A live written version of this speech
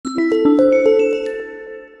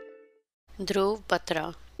Dhruv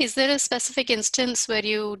Batra. Is there a specific instance where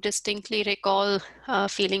you distinctly recall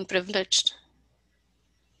feeling privileged?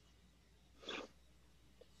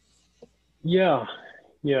 Yeah,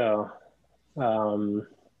 yeah. Um,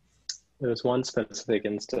 there was one specific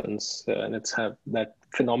instance, and that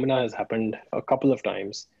phenomena has happened a couple of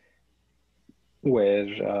times where,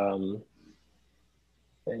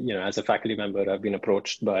 as a faculty member, I've been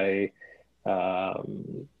approached by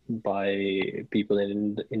people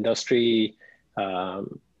in the industry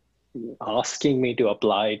um, asking me to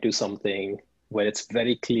apply to something where it's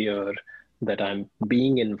very clear that I'm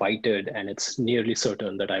being invited and it's nearly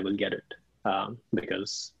certain that I will get it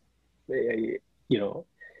because you know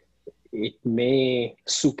it may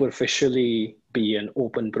superficially be an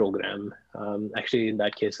open program. Actually, in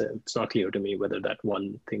that case, it's not clear to me whether that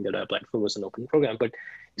one thing that I applied for was an open program, but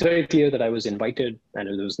it's very clear that I was invited and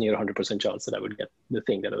there was near 100% chance that I would get the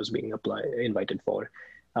thing that I was being invited for.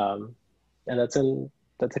 And that's a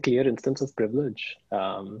clear instance of privilege.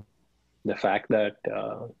 The fact that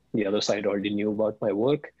the other side already knew about my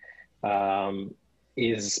work um,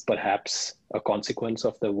 is perhaps a consequence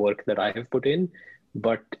of the work that I have put in,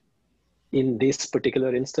 but in this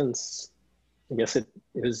particular instance, I guess it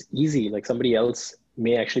was easy. Like somebody else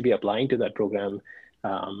may actually be applying to that program,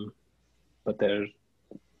 but it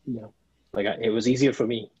was easier for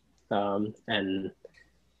me, and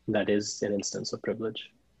that is an instance of privilege.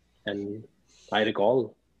 And I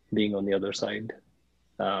recall being on the other side,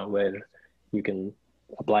 where you can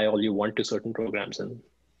apply all you want to certain programs, and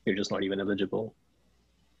you're just not even eligible.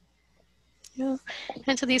 Yeah.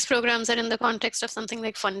 And so these programs are in the context of something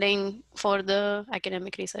like funding for the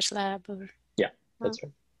academic research lab or... Yeah, that's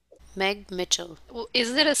right. Meg Mitchell.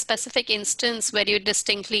 Is there a specific instance where you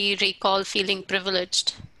distinctly recall feeling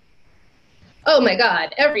privileged? Oh my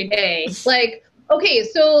God, every day. Like, okay,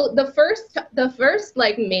 so the first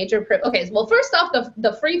like major, okay, well, first off,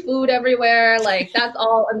 the free food everywhere, like that's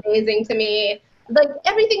all amazing to me. Like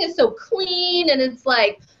everything is so clean and it's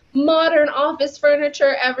like modern office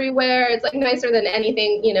furniture everywhere. It's like nicer than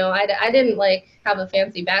anything, I didn't like have a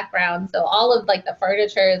fancy background. So all of like the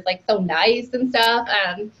furniture is like so nice and stuff.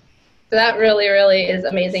 So that really, really is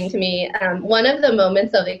amazing to me. One of the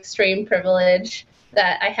moments of extreme privilege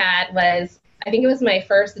that I had was, I think it was my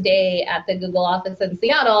first day at the Google office in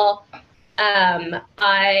Seattle.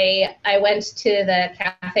 I went to the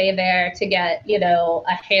cafe there to get,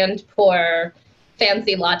 a hand pour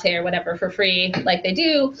fancy latte or whatever for free, like they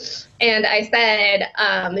do. And I said,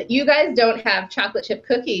 you guys don't have chocolate chip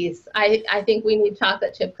cookies. I think we need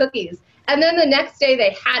chocolate chip cookies. And then the next day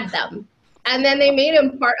they had them. And then they made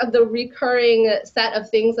them part of the recurring set of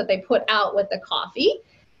things that they put out with the coffee.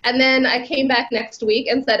 And then I came back next week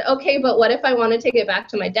and said, okay, but what if I want to take it back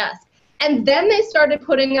to my desk? And then they started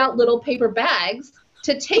putting out little paper bags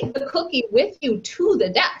to take the cookie with you to the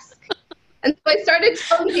desk. And so I started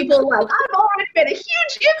telling people, like, I've already made a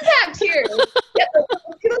huge impact here. Get those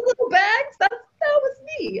little bags, that was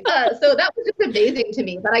me. So that was just amazing to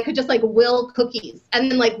me, that I could just like will cookies and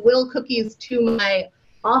then like will cookies to my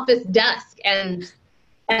office desk, and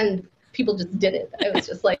people just did it. I was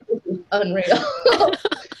just like, unreal.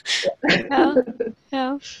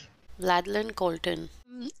 Yeah. Vladlin Colton.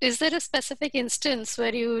 Is there a specific instance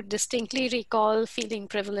where you distinctly recall feeling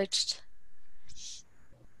privileged?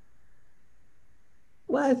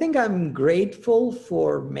 Well, I think I'm grateful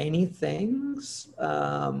for many things.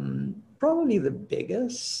 Probably the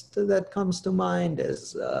biggest that comes to mind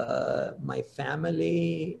is my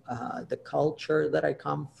family, the culture that I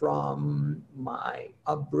come from, my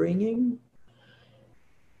upbringing.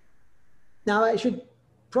 Now, I should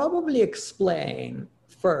probably explain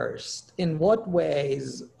first in what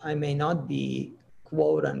ways I may not be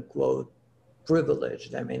quote unquote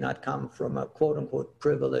privileged. I may not come from a quote unquote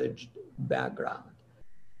privileged background.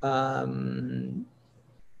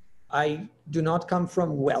 I do not come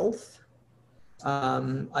from wealth.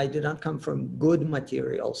 I do not come from good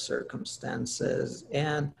material circumstances,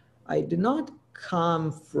 and I do not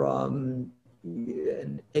come from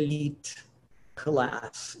an elite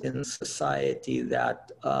class in society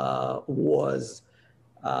that was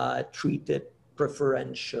treated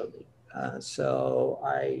preferentially. So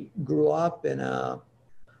I grew up in a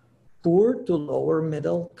poor to lower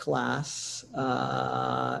middle class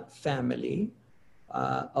family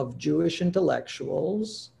of Jewish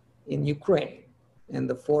intellectuals in Ukraine, in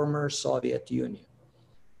the former Soviet Union.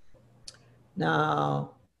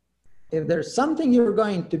 Now, if there's something you're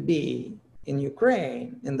going to be in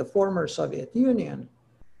Ukraine, in the former Soviet Union,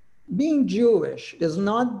 being Jewish is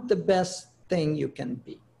not the best thing you can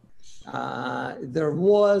be. There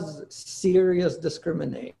was serious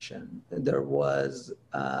discrimination. There was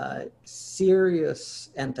serious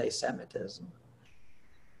anti-Semitism.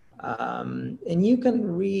 And you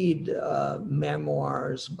can read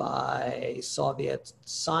memoirs by Soviet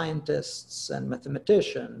scientists and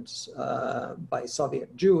mathematicians, by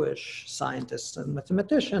Soviet Jewish scientists and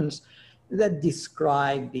mathematicians that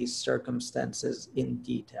describe these circumstances in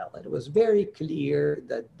detail. It was very clear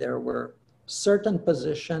that there were certain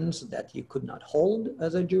positions that you could not hold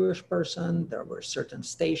as a Jewish person. There were certain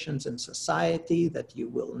stations in society that you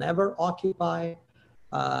will never occupy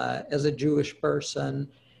as a Jewish person.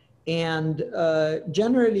 And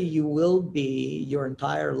generally, you will be your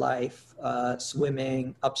entire life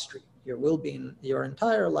swimming upstream. You will be in your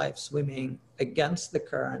entire life swimming against the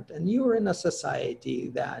current, and you're in a society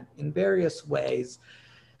that in various ways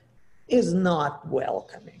is not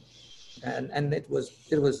welcoming. And it was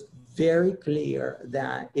very clear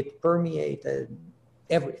that it permeated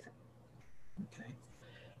everything. Okay.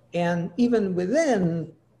 And even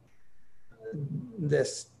within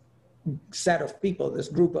this set of people, this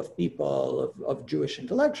group of people, of Jewish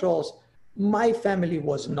intellectuals, my family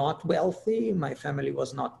was not wealthy. My family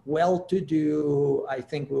was not well-to-do. I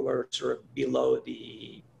think we were sort of below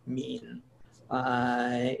the mean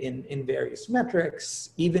in various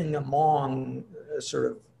metrics, even among sort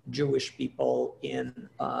of Jewish people in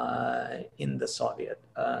the Soviet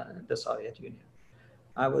Union.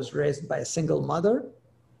 I was raised by a single mother.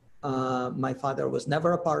 My father was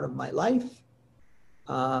never a part of my life.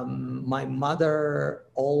 My mother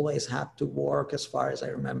always had to work, as far as I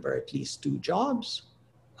remember, at least 2 jobs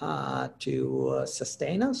to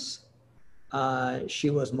sustain us. She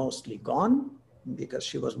was mostly gone because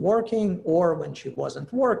she was working, or when she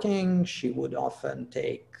wasn't working, she would often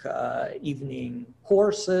take evening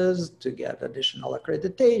courses to get additional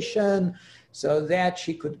accreditation so that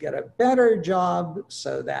she could get a better job,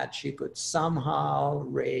 so that she could somehow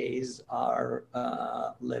raise our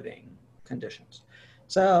living conditions.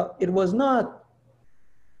 So it was not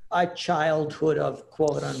a childhood of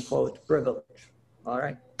quote unquote privilege, all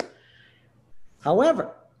right?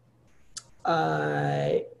 However,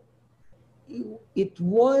 it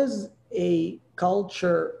was a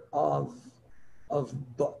culture of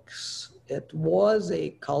books. It was a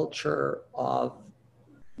culture of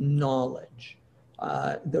knowledge.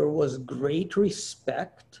 There was great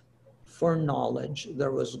respect for knowledge.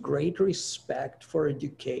 There was great respect for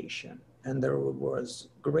education. And there was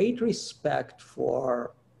great respect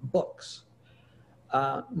for books.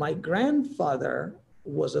 My grandfather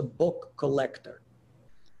was a book collector.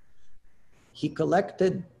 He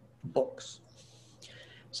collected books.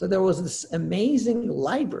 So there was this amazing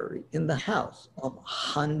library in the house of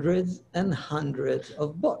hundreds and hundreds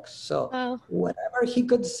of books. So whatever he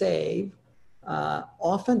could save,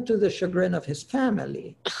 often to the chagrin of his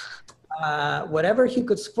family, whatever he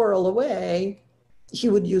could squirrel away, he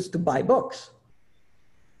would use to buy books.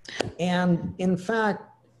 And in fact,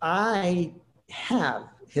 I have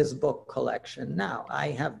his book collection now.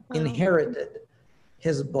 I have inherited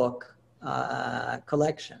his book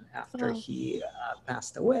collection after he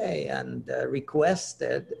passed away, and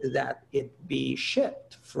requested that it be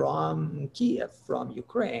shipped from Kiev, from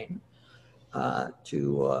Ukraine, to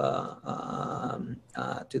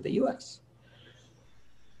the US.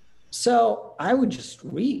 So I would just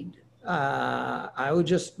read. I would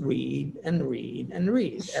just read and read and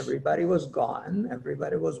read. Everybody was gone,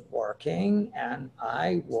 everybody was working, and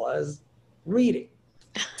I was reading.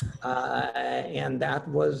 And that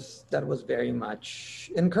was very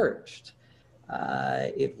much encouraged.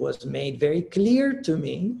 It was made very clear to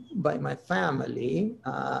me by my family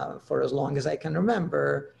for as long as I can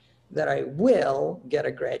remember that I will get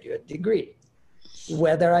a graduate degree,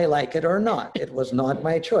 whether I like it or not. It was not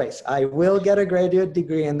my choice. I will get a graduate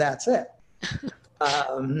degree and that's it.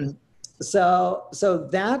 So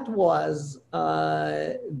that was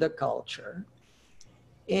the culture.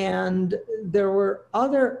 And there were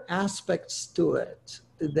other aspects to it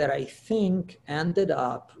that I think ended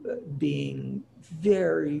up being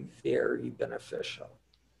very, very beneficial.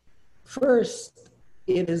 First,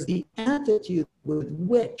 it is the attitude with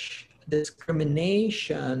which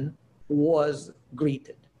discrimination was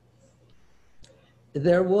greeted.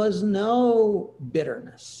 There was no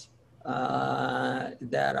bitterness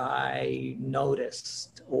that I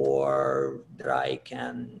noticed or that I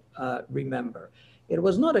can remember. It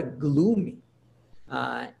was not a gloomy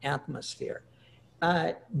atmosphere.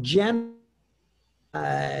 It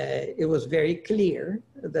was very clear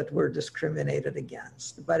that we're discriminated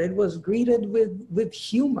against, but it was greeted with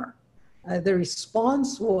humor. The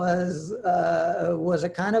response was a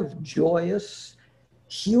kind of joyous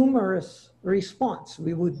humorous response.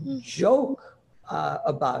 We would joke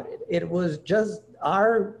about it. It was just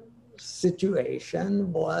our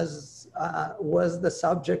situation was the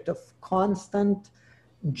subject of constant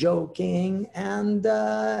joking and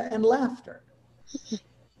laughter.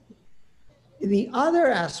 The other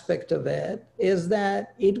aspect of it is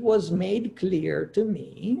that it was made clear to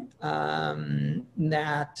me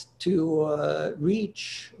that to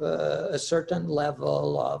reach a certain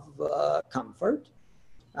level of comfort,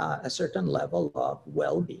 a certain level of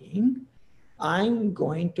well-being, I'm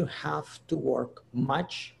going to have to work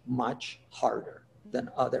much, much harder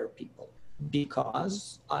than other people,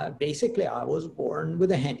 because basically I was born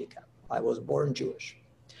with a handicap. I was born Jewish.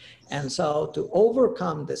 And so to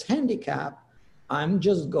overcome this handicap, I'm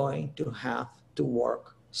just going to have to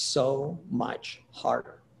work so much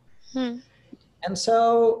harder. And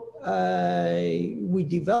so we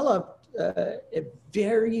developed a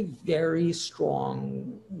very, very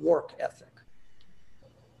strong work ethic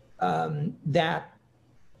that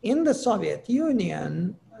in the Soviet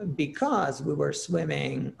Union, because we were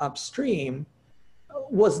swimming upstream,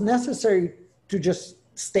 was necessary to just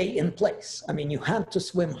stay in place. I mean, you had to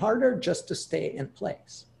swim harder just to stay in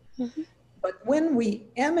place. But when we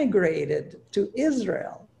emigrated to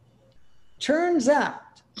Israel, turns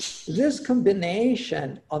out this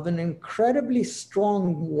combination of an incredibly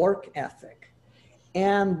strong work ethic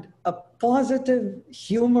and a positive,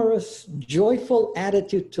 humorous, joyful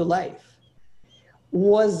attitude to life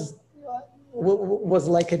was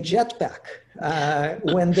like a jetpack.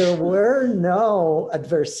 When there were no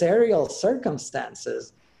adversarial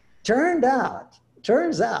circumstances, turns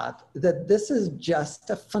out that this is just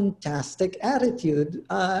a fantastic attitude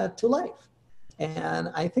to life. And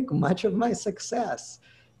I think much of my success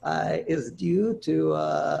is due to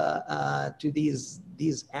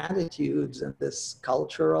these attitudes and this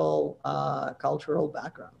cultural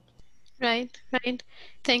background. Right.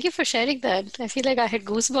 Thank you for sharing that. I feel like I had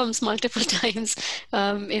goosebumps multiple times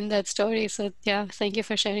in that story. So yeah, thank you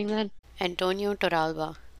for sharing that. Antonio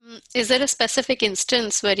Torralba. Is there a specific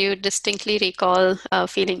instance where you distinctly recall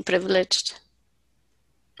feeling privileged?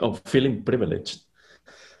 Oh, feeling privileged.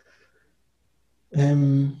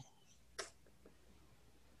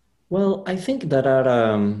 Well, I think there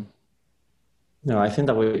are, I think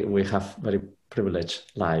that we have very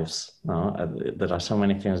privileged lives. There are so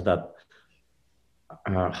many things that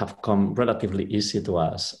have come relatively easy to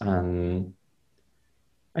us. And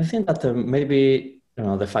I think that maybe,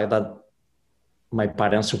 the fact that my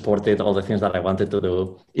parents supported all the things that I wanted to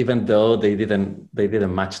do, even though they didn't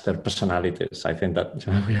match their personalities. I think that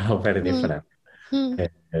we are very different.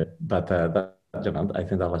 But I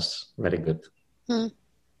think that was very good.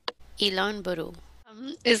 Elon Baru.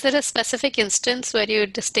 Is there a specific instance where you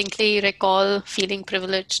distinctly recall feeling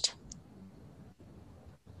privileged?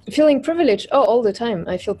 Feeling privileged? Oh, all the time.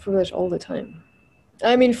 I feel privileged all the time.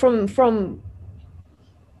 I mean, from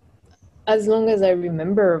as long as I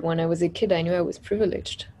remember, when I was a kid, I knew I was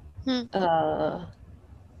privileged.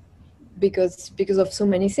 Because of so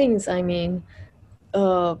many things. I mean,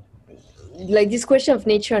 like this question of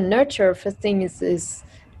nature and nurture, first thing is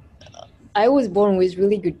I was born with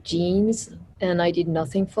really good genes and I did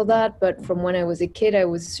nothing for that. But from when I was a kid, I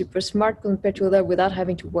was super smart compared to others without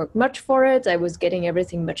having to work much for it. I was getting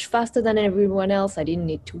everything much faster than everyone else. I didn't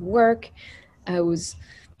need to work. I was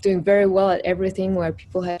doing very well at everything where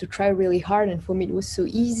people had to try really hard. And for me, it was so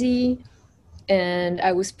easy. And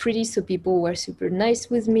I was pretty, so people were super nice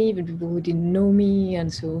with me, even people who didn't know me.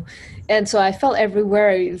 And so I felt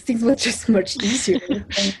everywhere things were just much easier.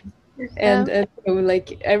 And so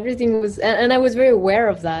like everything was, and I was very aware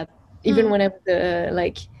of that. Even when I was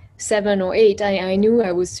like 7 or 8, I knew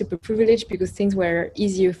I was super privileged because things were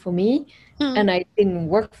easier for me and I didn't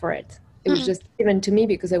work for it. It was just given to me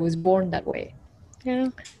because I was born that way. Yeah.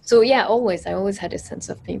 So yeah, I always had a sense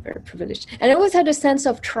of being very privileged. And I always had a sense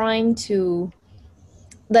of trying to,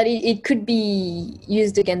 that it could be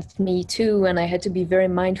used against me too. And I had to be very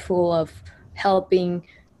mindful of helping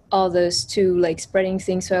others too, like spreading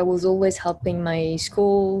things. So I was always helping my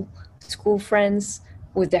school friends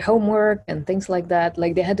with their homework and things like that.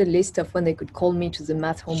 Like they had a list of when they could call me to the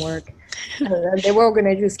math homework. And they were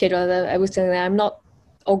organizing the schedule. I was telling them, I'm not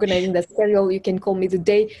organizing the schedule, you can call me the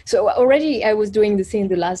day. So already I was doing the thing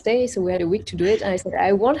the last day, so we had a week to do it. And I said,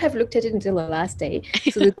 I won't have looked at it until the last day.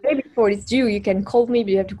 So the day before it's due, you can call me,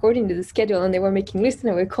 but you have to coordinate the schedule. And they were making lists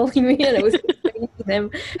and they were calling me and I was explaining to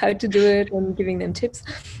them how to do it and giving them tips.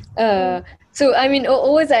 So I mean,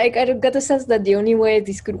 always I got the sense that the only way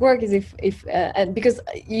this could work is if and because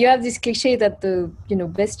you have this cliche that the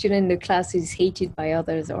best student in the class is hated by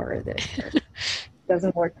others, or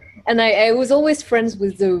doesn't work. And I was always friends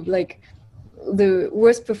with the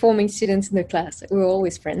worst performing students in the class. We were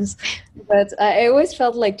always friends. But I always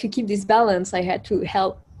felt like to keep this balance, I had to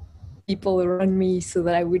help people around me so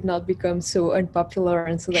that I would not become so unpopular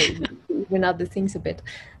and so that we even out the things a bit.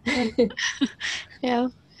 Yeah,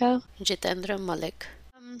 yeah. Jitendra Malik.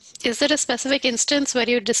 Is there a specific instance where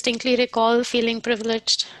you distinctly recall feeling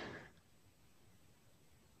privileged?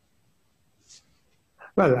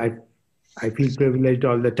 Well, I feel privileged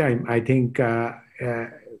all the time. I think, I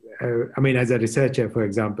mean, as a researcher, for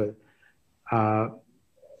example,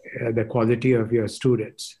 the quality of your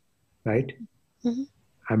students, right? Mm-hmm.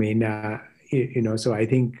 I mean, you know, so I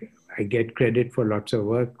think I get credit for lots of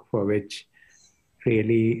work for which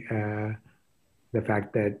really the fact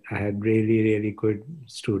that I had really, really good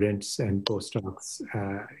students and postdocs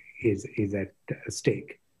is at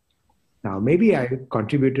stake. Now, maybe I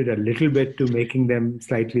contributed a little bit to making them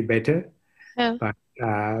slightly better, Yeah.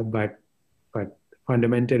 but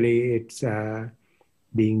fundamentally, it's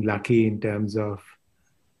being lucky in terms of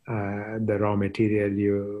the raw material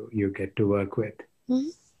you get to work with. Mm-hmm.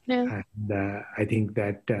 Yeah. And I think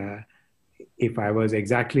that if I was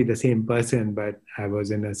exactly the same person, but I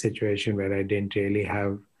was in a situation where I didn't really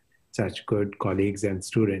have such good colleagues and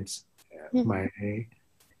students, my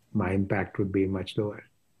impact would be much lower.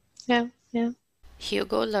 Yeah, yeah.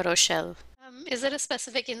 Hugo La Rochelle. Is there a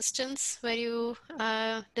specific instance where you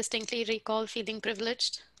distinctly recall feeling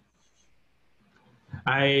privileged?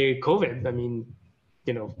 COVID. I mean,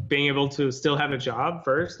 you know, being able to still have a job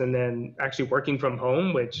first, and then actually working from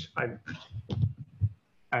home, which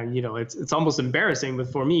and you know, it's almost embarrassing, but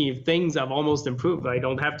for me, things have almost improved. I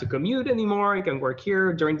don't have to commute anymore. I can work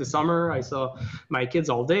here. During the summer, I saw my kids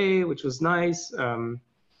all day, which was nice.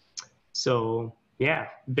 So yeah,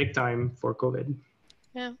 big time for COVID.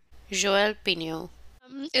 Yeah. Joel Pino.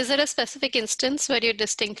 Is there a specific instance where you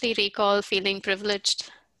distinctly recall feeling privileged?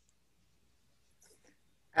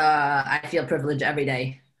 I feel privileged every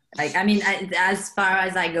day. Like, I mean, as far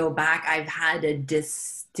as I go back, I've had a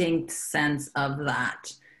distinct sense of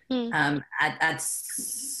that. At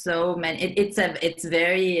so many, it's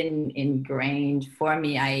very ingrained for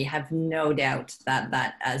me. I have no doubt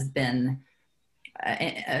that has been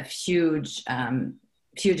a huge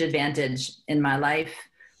advantage in my life.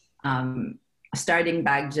 Starting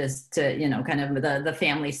back just to, you know, kind of the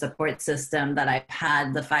family support system that I've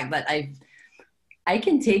had, the fact that I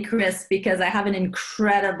can take risks because I have an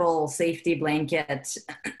incredible safety blanket.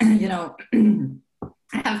 You know,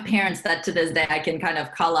 I have parents that to this day I can kind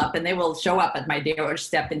of call up and they will show up at my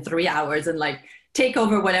doorstep in 3 hours and like take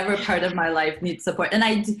over whatever part of my life needs support. And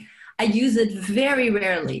I use it very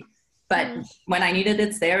rarely, but when I need it,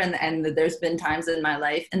 it's there. And there's been times in my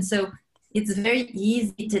life. And so it's very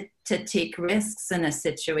easy to take risks in a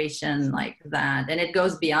situation like that. And it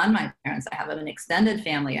goes beyond my parents. I have an extended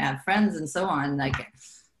family, I have friends and so on, like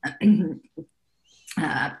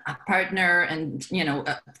a partner and, you know,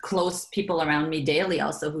 close people around me daily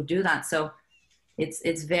also who do that. So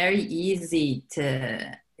it's very easy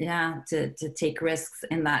to take risks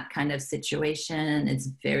in that kind of situation. It's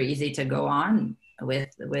very easy to go on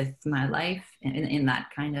with my life in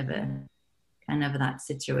that kind of that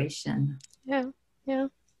situation. Yeah.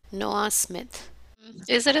 Noah Smith.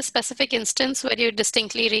 Is there a specific instance where you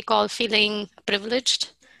distinctly recall feeling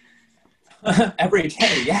privileged? Every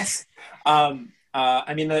day, yes.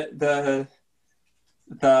 I mean, the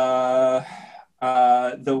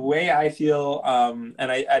way I feel,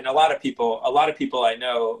 and a lot of people I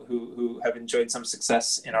know who have enjoyed some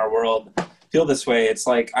success in our world feel this way. It's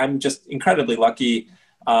like I'm just incredibly lucky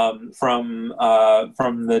from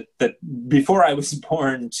the before I was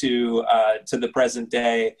born to the present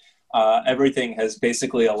day. Everything has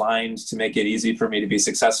basically aligned to make it easy for me to be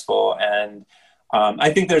successful, and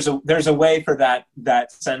I think there's a way for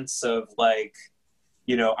that sense of like,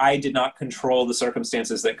 you know, I did not control the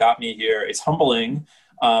circumstances that got me here. It's humbling.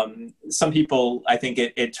 Some people, I think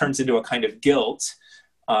it turns into a kind of guilt.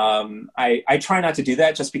 I try not to do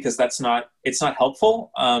that just because it's not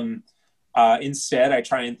helpful. Instead, I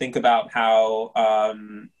try and think about how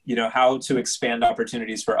to expand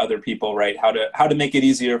opportunities for other people, right? How to make it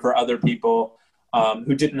easier for other people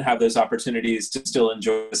who didn't have those opportunities to still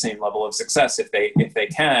enjoy the same level of success if they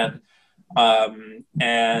can. I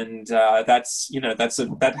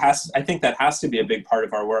think that has to be a big part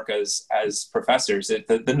of our work as professors.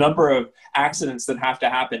 The number of accidents that have to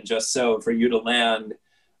happen just so for you to land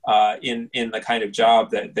in the kind of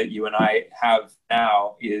job that you and I have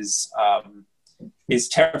now is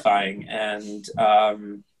terrifying. And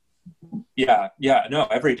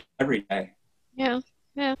every day. Yeah.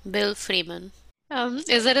 Bill Freeman.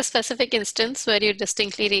 Is there a specific instance where you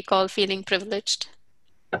distinctly recall feeling privileged?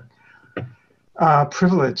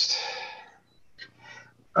 Privileged.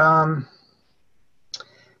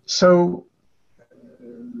 So,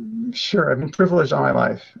 sure, I've been privileged all my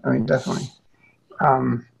life. I mean, definitely. I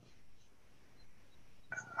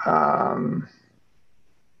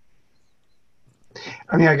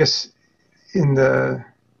mean, I guess in the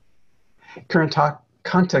current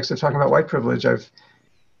context of talking about white privilege, I've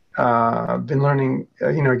been learning,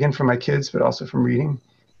 again from my kids, but also from reading,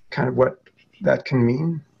 kind of what that can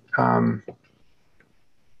mean.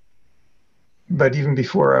 But even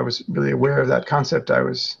before I was really aware of that concept, I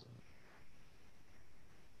was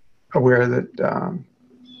aware that,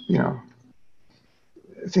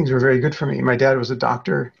 things were very good for me. My dad was a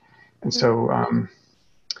doctor, and so,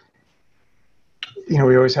 we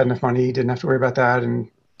always had enough money, didn't have to worry about that, and,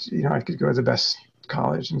 I could go to the best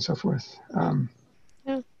college and so forth.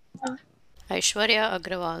 Aishwarya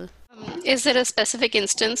Agrawal. Is there a specific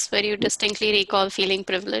instance where you distinctly recall feeling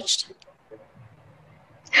privileged?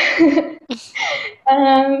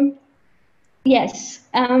 Yes.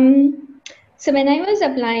 So when I was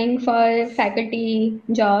applying for faculty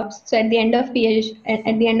jobs, so at the end of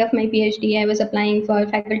my PhD, I was applying for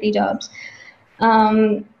faculty jobs.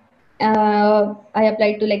 I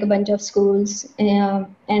applied to like a bunch of schools, and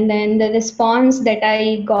then the response that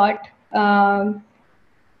I got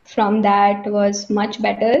from that was much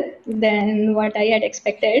better than what I had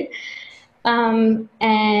expected.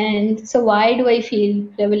 And so why do I feel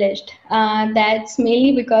privileged? That's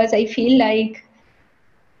mainly because I feel like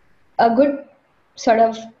a good sort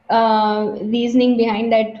of reasoning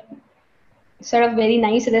behind that sort of very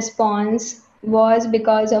nice response was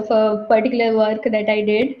because of a particular work that I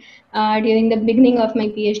did during the beginning of my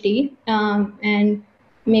PhD, and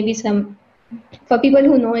maybe for people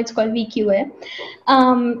who know, it's called VQA.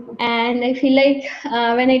 And I feel like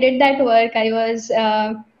when I did that work, I was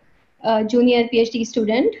a junior PhD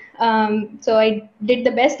student. So I did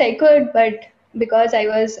the best I could, but because I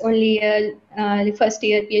was only a first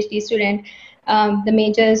year PhD student, the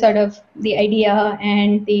major sort of the idea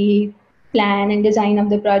and the plan and design of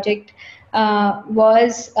the project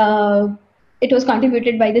was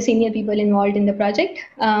contributed by the senior people involved in the project.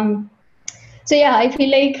 So yeah, I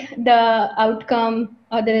feel like the outcome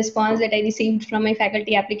or the response that I received from my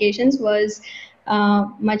faculty applications was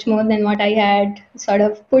much more than what I had sort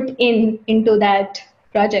of put into that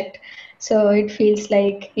project. So it feels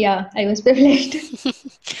like, yeah, I was privileged.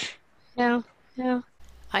 Yeah.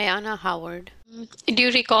 Ayana Howard. Do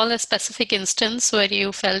you recall a specific instance where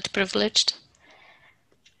you felt privileged?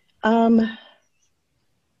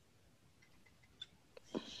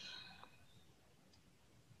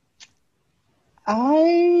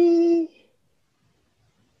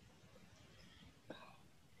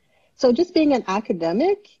 So just being an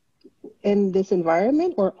academic in this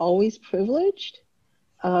environment, we're always privileged.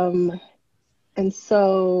 And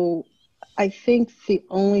so I think the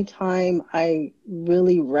only time I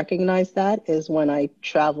really recognize that is when I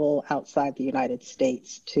travel outside the United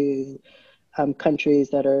States to countries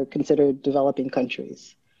that are considered developing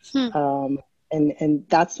countries. And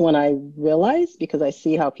that's when I realize, because I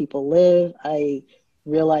see how people live, I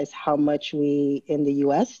realize how much we in the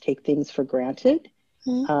US take things for granted.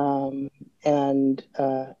 So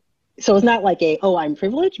it's not like I'm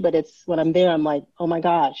privileged, but it's when I'm there, I'm like, oh my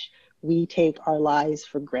gosh, we take our lives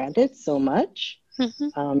for granted so much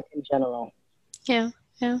in general. Yeah.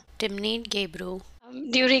 Timnit Gebru.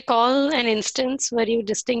 Do you recall an instance where you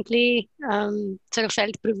distinctly sort of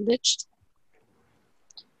felt privileged?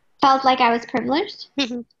 Felt like I was privileged?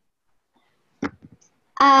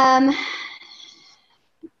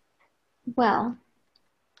 Well,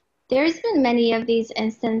 there's been many of these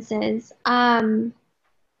instances. I'm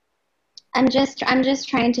just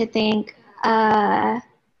trying to think of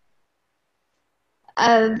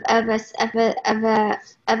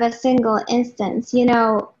a single instance.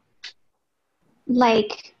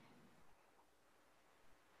 Like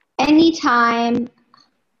anytime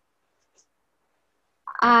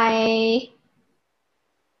I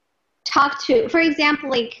talk to, for example,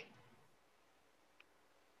 like,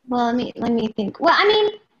 well, let me think. Well, I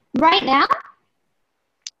mean, right now,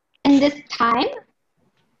 in this time,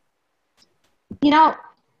 I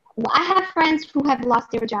have friends who have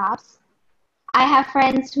lost their jobs. I have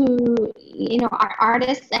friends who, are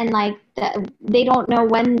artists and like they don't know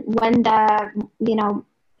when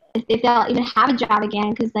if they'll even have a job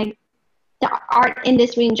again, because like the art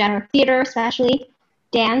industry in general, theater especially,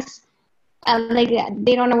 dance, like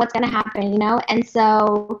they don't know what's gonna happen, and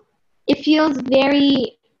so it feels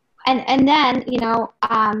very, and then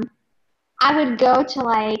I would go to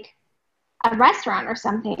like a restaurant or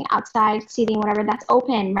something outside seating, whatever, that's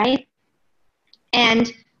open, right?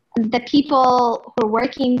 And the people who are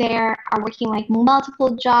working there are working like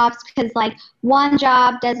multiple jobs because like one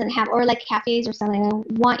job doesn't have, or like cafes or something,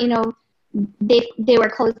 one, you know, they were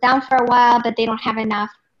closed down for a while, but they don't have enough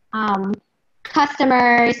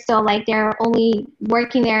customers, so like they're only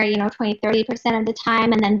working there, you know, 20-30% of the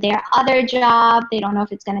time, and then their other job, they don't know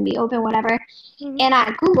if it's going to be open, whatever. And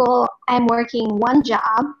at Google, I'm working one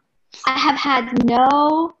job. I have had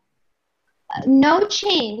no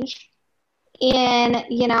change in,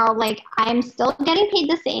 you know, like I'm still getting paid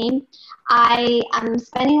the same. I'm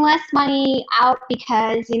spending less money out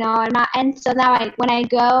because, you know, I'm not, and so now when I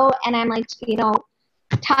go and I'm like, you know,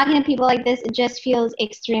 talking to people like this, it just feels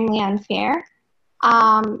extremely unfair.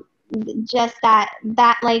 Just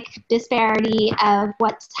that like disparity of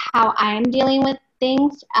how I'm dealing with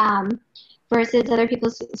things versus other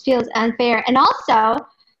people feels unfair. And also,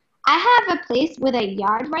 I have a place with a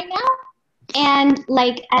yard right now, and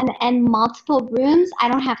like and multiple rooms. I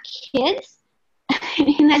don't have kids,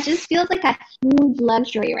 and that just feels like a huge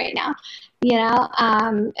luxury right now, you know.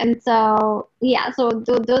 And so yeah, so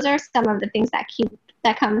those are some of the things that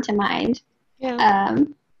come to mind. Yeah.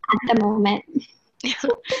 At the moment.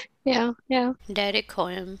 Yeah. Derek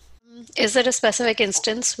Hoem. Is there a specific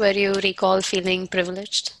instance where you recall feeling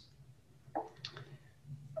privileged?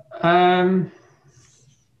 I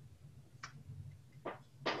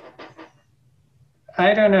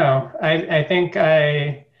don't know. I think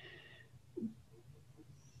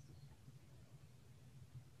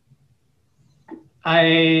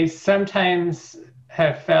I sometimes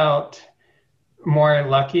have felt more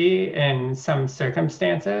lucky in some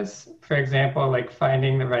circumstances. For example, like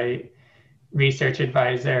finding the right research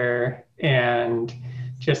advisor, and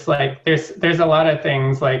just like there's a lot of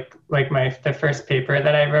things like the first paper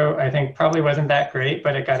that I wrote, I think probably wasn't that great,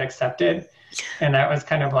 but it got accepted, and that was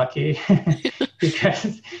kind of lucky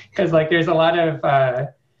because like there's a lot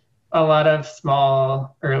of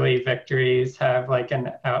small early victories have like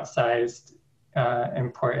an outsized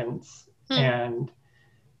importance. And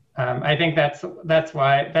I think that's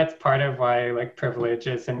part of why like privilege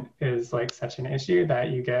is like such an issue that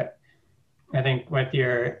you get. I think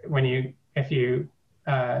if you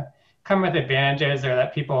come with advantages, or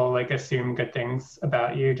that people like assume good things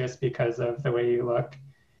about you just because of the way you look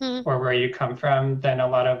or where you come from, then a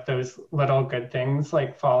lot of those little good things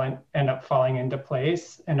like end up falling into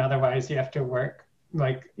place, and otherwise you have to work,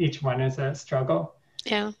 like each one is a struggle.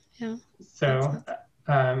 Yeah. So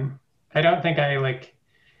I don't think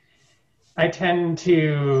I tend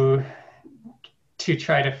to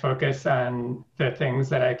try to focus on the things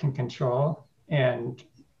that I can control, and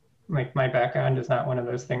like my background is not one of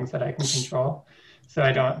those things that I can control. So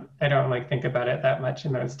I don't like think about it that much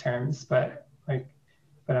in those terms, but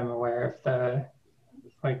I'm aware of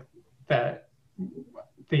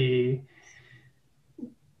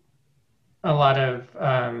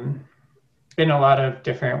in a lot of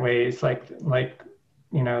different ways, like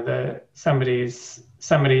you know, somebody's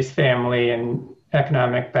family and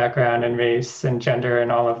economic background and race and gender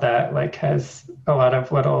and all of that like has a lot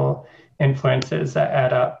of little influences that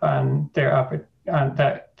add up on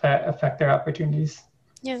that affect their opportunities.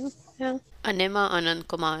 Yeah. Anima Anand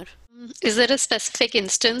Kumar. Is there a specific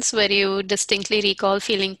instance where you distinctly recall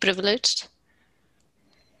feeling privileged?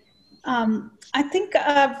 I think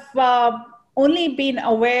I've only been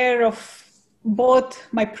aware of both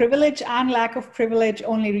my privilege and lack of privilege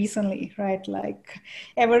only recently, right? Like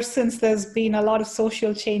ever since there's been a lot of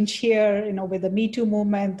social change here, you know, with the Me Too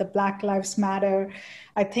movement, the Black Lives Matter,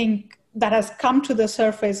 I think that has come to the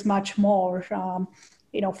surface much more.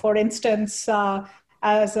 You know, for instance,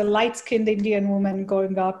 as a light-skinned Indian woman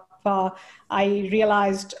growing up, I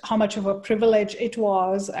realized how much of a privilege it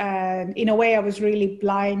was. And in a way, I was really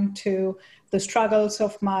blind to the struggles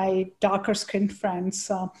of my darker skinned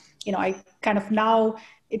friends. You know, I kind of now,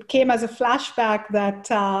 it came as a flashback that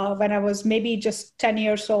when I was maybe just 10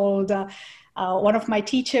 years old, one of my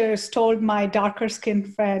teachers told my darker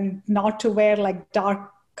skinned friend not to wear like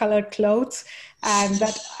dark colored clothes. And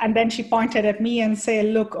then she pointed at me and said,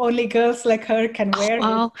 look, only girls like her can wear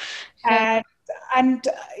it. And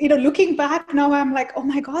you know, looking back now, I'm like, oh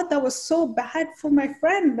my God, that was so bad for my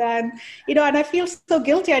friend. And, you know, and I feel so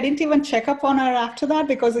guilty. I didn't even check up on her after that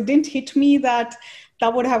because it didn't hit me that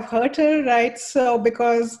would have hurt her, right? So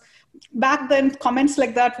because back then comments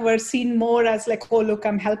like that were seen more as like, oh, look,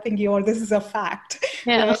 I'm helping you, or this is a fact.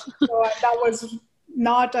 Yeah. Right? So that was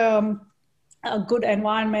not a good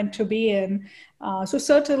environment to be in. So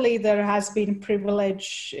certainly there has been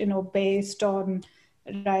privilege, you know, based on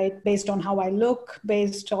right? Based on how I look,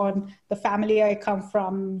 based on the family I come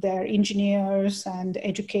from, they're engineers and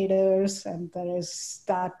educators, and there is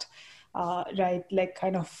that, right, like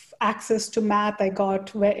kind of access to math I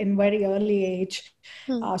got in very early age.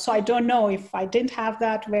 So I don't know if I didn't have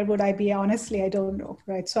that, where would I be? Honestly, I don't know,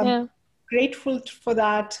 right? So I'm grateful for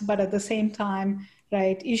that, but at the same time,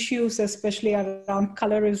 right, issues especially around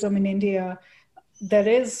colorism in India, there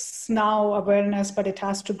is now awareness, but it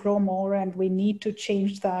has to grow more, and we need to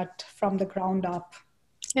change that from the ground up.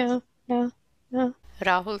 Yeah.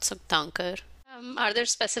 Rahul Suktankar. Are there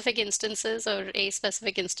specific instances or a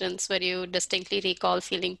specific instance where you distinctly recall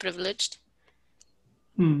feeling privileged?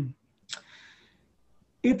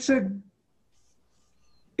 It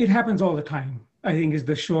happens all the time, I think, is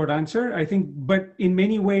the short answer. I think, but in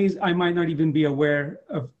many ways, I might not even be aware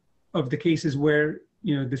of the cases where,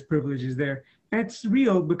 this privilege is there. And it's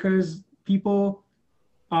real because people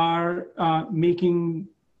are making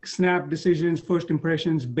snap decisions, first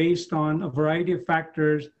impressions based on a variety of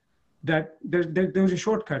factors that those are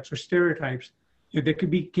shortcuts or stereotypes. There could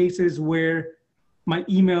be cases where my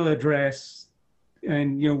email address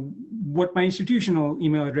and what my institutional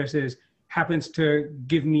email address is happens to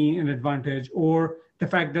give me an advantage, or the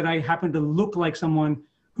fact that I happen to look like someone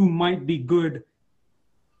who might be good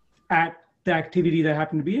at the activity that I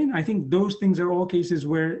happen to be in. I think those things are all cases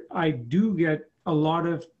where I do get a lot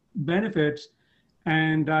of benefits,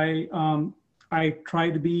 and I try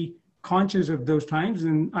to be conscious of those times,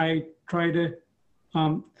 and I try to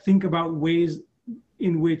think about ways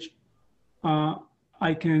in which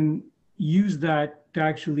I can use that to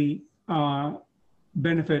actually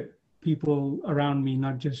benefit people around me,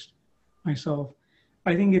 not just myself.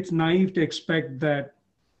 I think it's naive to expect that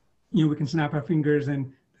we can snap our fingers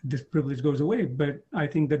and this privilege goes away. But I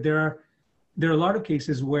think that there are a lot of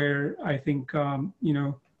cases where I think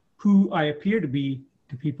who I appear to be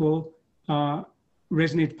to people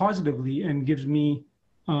resonates positively and gives me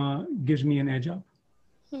an edge up.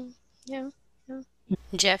 Yeah.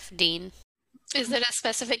 Jeff Dean. Is there a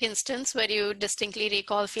specific instance where you distinctly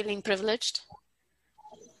recall feeling privileged?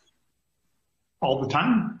 All the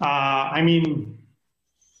time.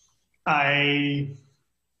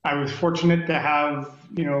 I was fortunate to have,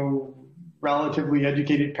 relatively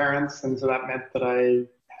educated parents, and so that meant that I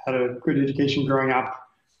had a good education growing up,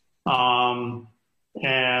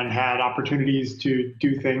 and had opportunities to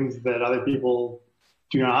do things that other people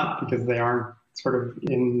do not because they aren't sort of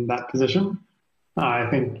in that position. I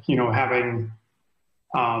think, having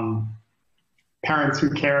parents who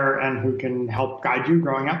care and who can help guide you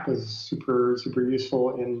growing up is super, super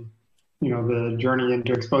useful in, the journey and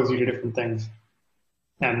to expose you to different things.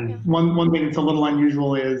 And one thing that's a little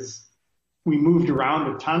unusual is we moved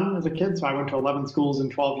around a ton as a kid. So I went to 11 schools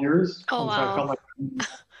in 12 years. Oh, wow. So I felt like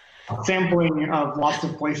a sampling of lots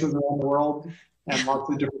of places around the world and lots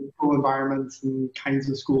of different school environments and kinds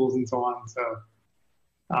of schools and so on. So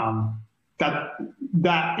that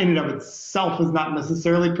in and of itself is not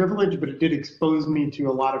necessarily privileged, but it did expose me to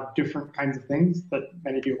a lot of different kinds of things that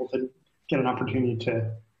many people didn't get an opportunity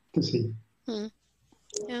to see.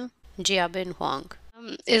 Yeah. Jiabin Huang.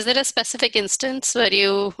 Is there a specific instance where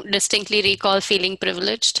you distinctly recall feeling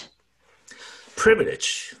privileged?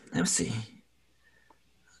 Privilege. Let me see.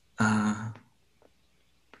 I'm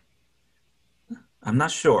not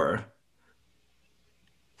sure.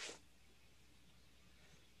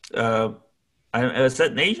 As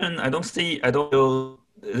an Asian, I don't feel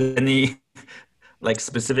any like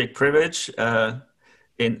specific privilege.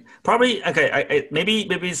 In probably okay,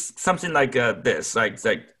 maybe something like this, like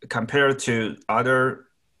compared to other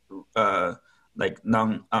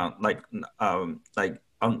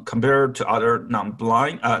compared to other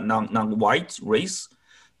non-blind, non-white race.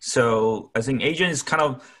 So I think Asian is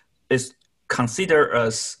considered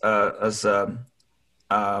as a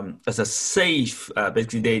safe.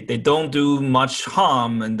 Basically, they don't do much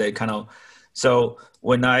harm, and they so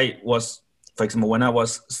when I was, for example, when I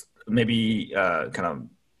was maybe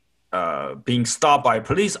being stopped by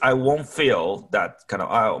police, I won't feel that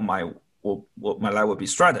my life will be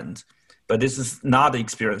threatened. But this is not the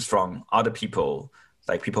experience from other people,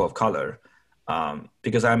 like people of color,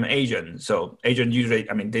 because I'm Asian. So Asian usually,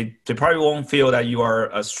 they probably won't feel that you are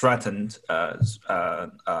a threatened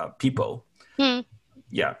people.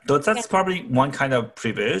 Yeah, so that's probably one kind of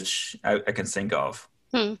privilege I can think of.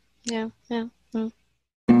 Yeah.